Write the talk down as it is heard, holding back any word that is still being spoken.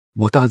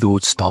What are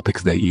those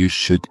topics that you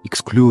should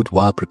exclude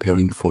while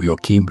preparing for your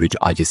Cambridge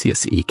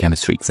IGCSE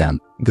Chemistry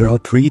exam? There are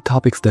 3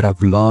 topics that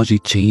have largely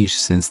changed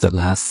since the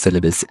last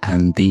syllabus,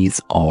 and these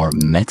are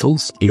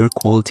metals, air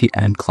quality,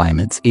 and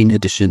climate, in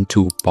addition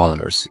to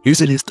polymers.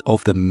 Here's a list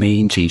of the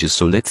main changes.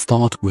 So let's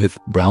start with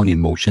Brownian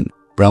motion.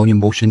 Brownian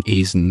motion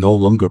is no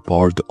longer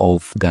part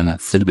of the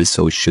syllabus,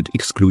 so it should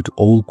exclude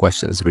all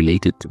questions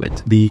related to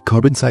it. The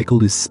carbon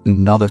cycle is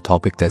another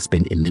topic that's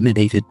been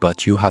eliminated,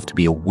 but you have to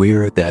be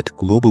aware that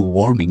global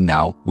warming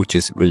now, which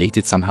is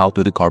related somehow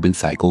to the carbon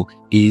cycle,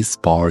 is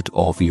part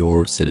of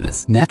your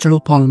syllabus.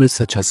 Natural polymers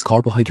such as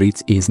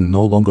carbohydrates is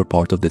no longer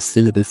part of the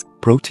syllabus.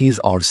 Proteins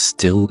are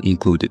still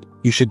included.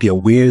 You should be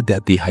aware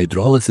that the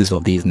hydrolysis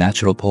of these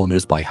natural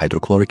polymers by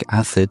hydrochloric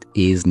acid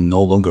is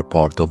no longer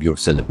part of your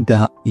syllabus.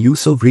 The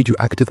use of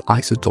radioactive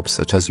isotopes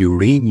such as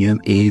uranium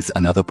is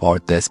another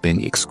part that's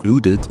been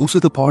excluded. Also,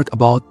 the part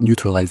about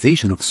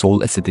neutralization of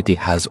soil acidity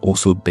has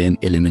also been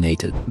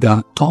eliminated.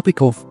 The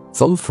topic of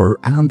sulfur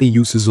and the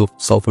uses of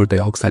sulfur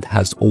dioxide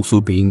has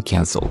also been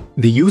cancelled.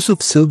 The use of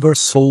silver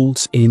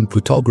salts in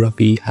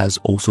photography has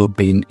also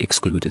been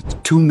excluded.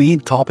 2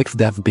 main topics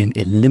that have been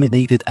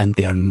eliminated and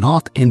they are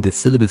not in the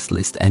syllabus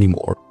list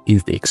anymore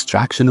is the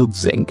extraction of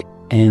zinc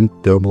and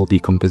thermal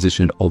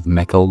decomposition of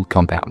metal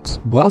compounds.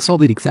 While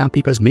solving exam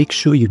papers, make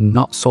sure you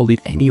not solve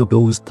any of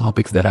those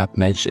topics that I've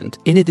mentioned.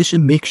 In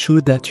addition, make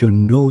sure that your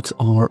notes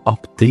are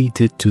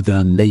updated to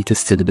the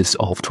latest syllabus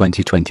of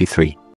 2023.